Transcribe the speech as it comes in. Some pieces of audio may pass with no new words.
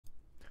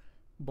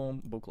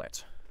boom,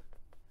 booklets.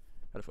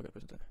 How the fuck I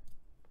put that?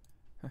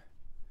 Huh?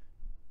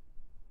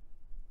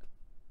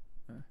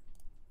 Huh?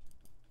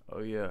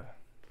 Oh yeah.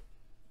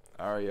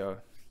 Alright, y'all.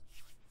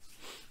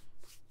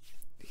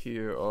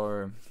 Here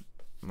are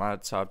my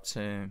top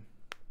 10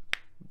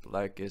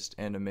 blackest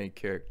anime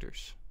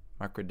characters.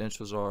 My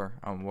credentials are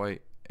I'm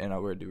white and I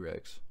wear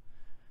do-rags.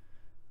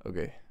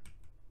 Okay.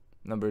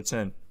 Number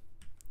 10.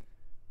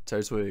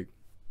 Turtwig.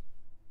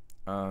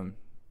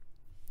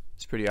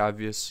 It's pretty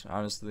obvious,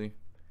 honestly.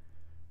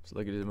 Just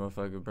look at this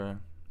motherfucker, bro.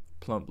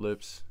 Plump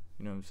lips,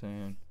 you know what I'm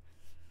saying?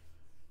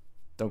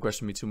 Don't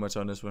question me too much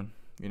on this one.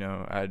 You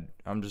know,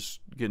 I'm just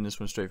getting this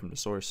one straight from the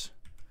source.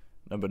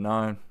 Number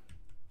 9. I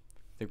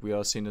think we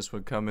all seen this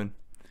one coming.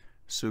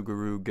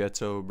 Suguru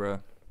Ghetto,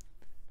 bruh.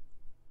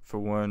 For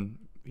one,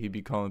 he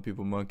be calling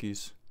people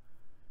monkeys.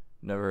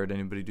 Never heard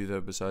anybody do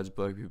that besides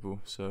black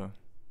people. So,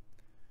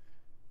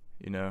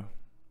 you know,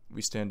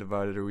 we stand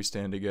divided or we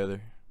stand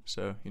together.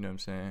 So, you know what I'm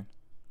saying?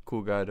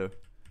 Cool guy though.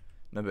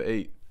 Number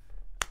 8.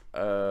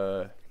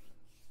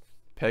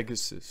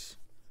 Pegasus.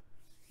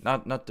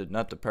 Not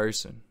the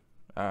person.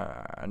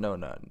 I know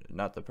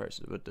not the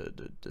person, but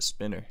the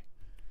spinner.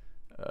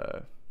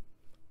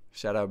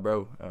 Shout out,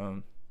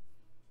 bro.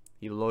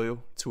 He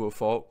loyal to a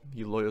fault.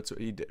 He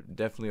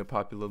definitely a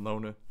popular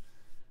loner.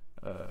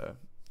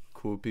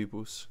 Cool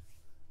peoples.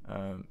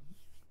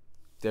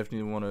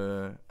 Definitely want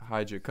to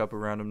hide your cup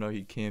around him though.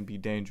 He can be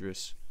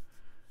dangerous.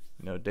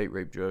 You know, date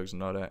rape, drugs,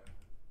 and all that.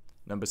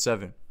 Number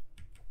 7.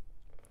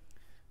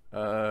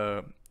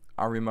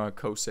 Arima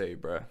Kosei,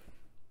 bruh.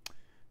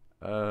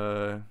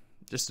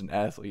 Just an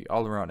athlete,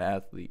 all around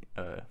athlete.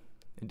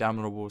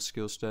 Indomitable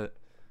skill set.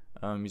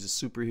 He's a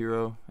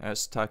superhero.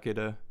 As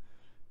Takeda.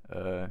 You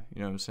know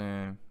what I'm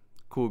saying?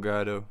 Cool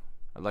guy though.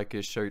 I like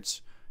his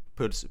shirts.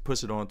 Puts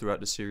it on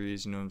throughout the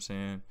series. You know what I'm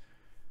saying?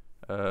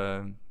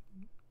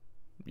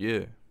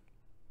 Yeah.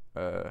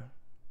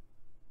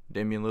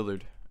 Damian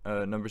Lillard.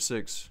 Number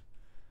 6.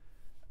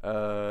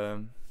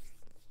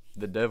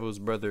 The Devil's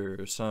brother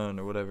or son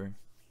or whatever.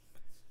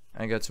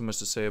 I ain't got too much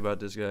to say about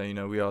this guy. You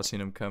know, we all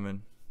seen him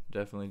coming.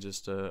 Definitely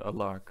just a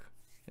lock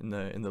in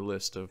the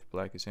list of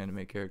blackest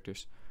anime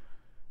characters.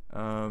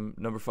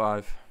 Number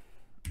 5.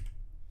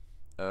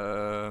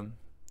 The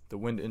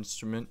Wind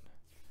Instrument.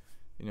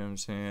 You know what I'm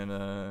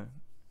saying?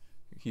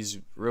 He's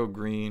real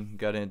green,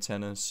 got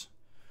antennas,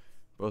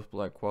 both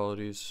black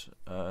qualities.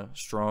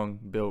 Strong,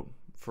 built,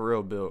 for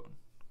real built.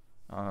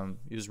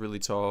 He was really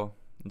tall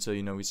until,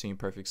 you know, we seen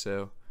Perfect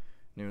Sale.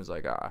 And he was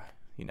like,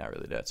 he not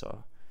really that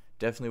tall.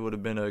 Definitely would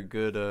have been a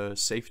good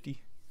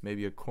safety,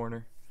 maybe a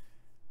corner.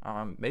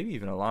 Maybe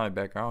even a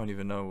linebacker. I don't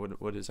even know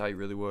what his height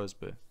really was,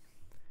 but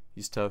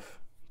he's tough.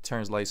 He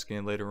turns light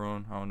skin later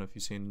on. I don't know if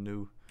you've seen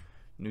the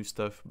new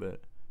stuff,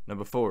 but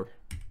number 4.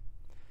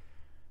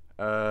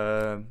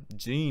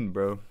 Gene,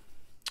 bro.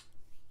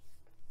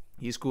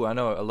 He's cool. I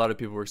know a lot of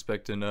people were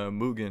expecting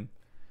Mugen,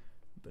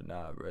 but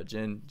nah, bro.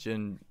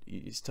 Jin,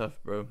 he's tough,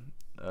 bro.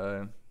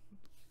 The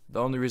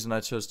only reason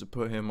I chose to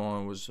put him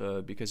on was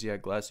because he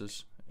had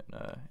glasses,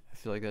 and I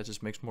feel like that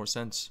just makes more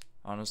sense.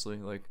 Honestly,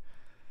 like,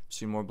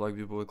 see more black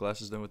people with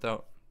glasses than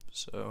without.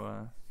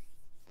 So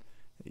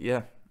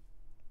yeah.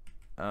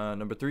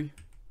 Number 3.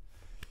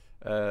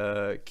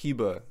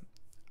 Kiba.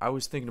 I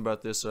was thinking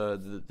about this.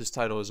 This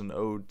title is an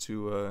ode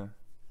to.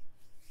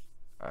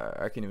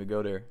 I can't even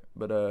go there,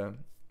 but you know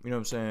what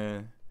I'm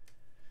saying.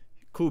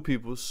 Cool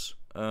peoples.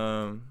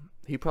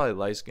 He probably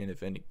light skinned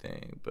if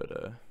anything, but you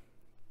know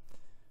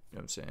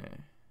what I'm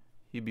saying.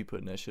 He be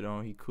putting that shit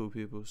on. He cool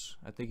peoples.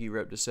 I think he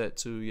repped the set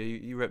too. Yeah,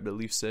 he repped the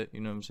Leaf set.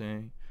 You know what I'm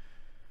saying.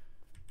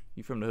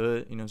 He from the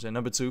hood. You know what I'm saying.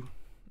 Number 2.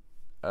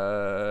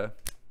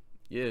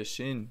 Yeah,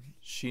 Shine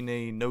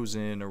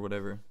Nozen or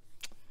whatever.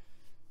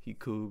 He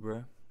cool,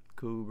 bruh.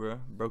 Cool, bruh.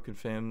 Broken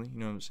family, you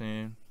know what I'm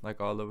saying? Like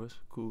all of us.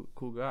 Cool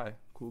guy.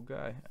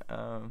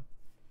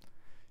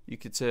 You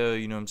could tell,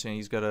 you know what I'm saying,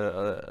 he's got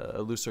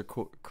a looser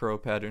curl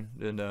pattern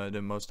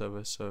than most of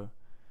us, so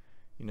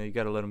you know, you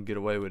gotta let him get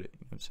away with it,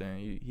 you know what I'm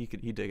saying? He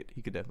could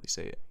definitely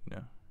say it, you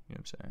know what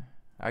I'm saying?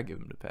 I give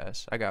him the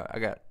pass. I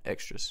got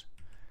extras.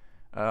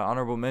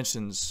 Honorable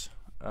mentions,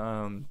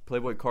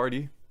 Playboy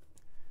Cardi.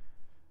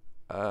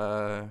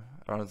 I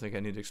don't think I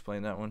need to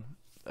explain that one.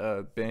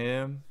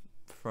 Bam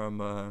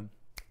from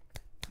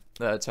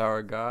Tower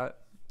of God.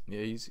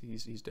 Yeah, he's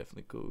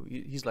definitely cool.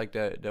 He's like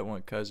that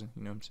one cousin,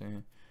 you know what I'm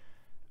saying?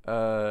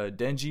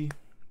 Denji.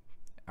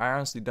 I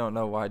honestly don't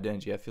know why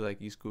Denji. I feel like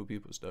he's cool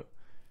people stuff.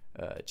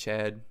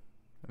 Chad.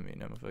 I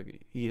mean,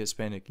 he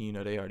Hispanic, you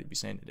know, they already be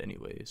saying it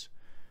anyways.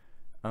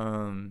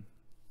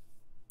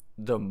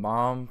 The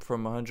mom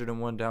from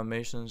 101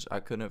 Dalmatians, I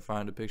couldn't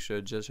find a picture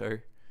of just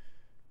her.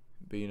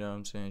 But you know what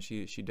I'm saying?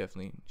 She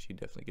definitely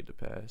get the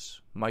pass.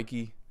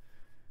 Mikey,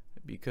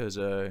 because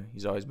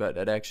he's always about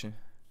that action.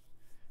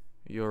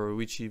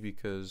 Yoruichi,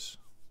 because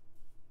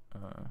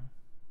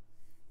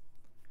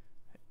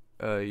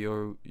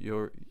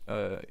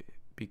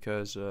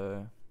because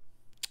yeah,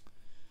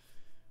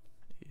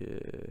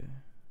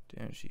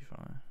 damn, she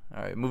fine.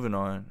 Alright, moving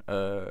on.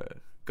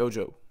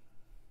 Gojo,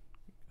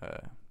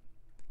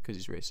 because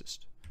he's racist.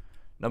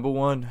 number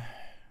 1,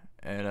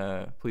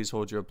 and please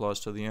hold your applause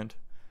till the end.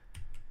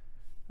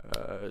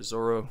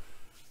 Zoro.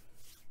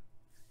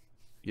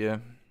 Yeah,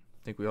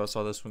 I think we all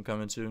saw this one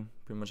coming too.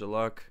 Pretty much a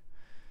lock.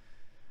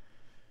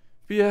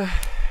 But yeah,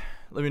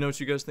 let me know what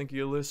you guys think of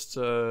your list.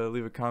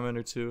 Leave a comment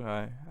or two.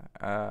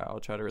 I'll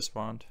try to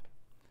respond.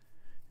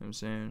 You know what I'm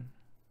saying?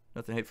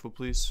 Nothing hateful,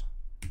 please.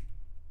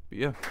 But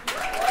yeah.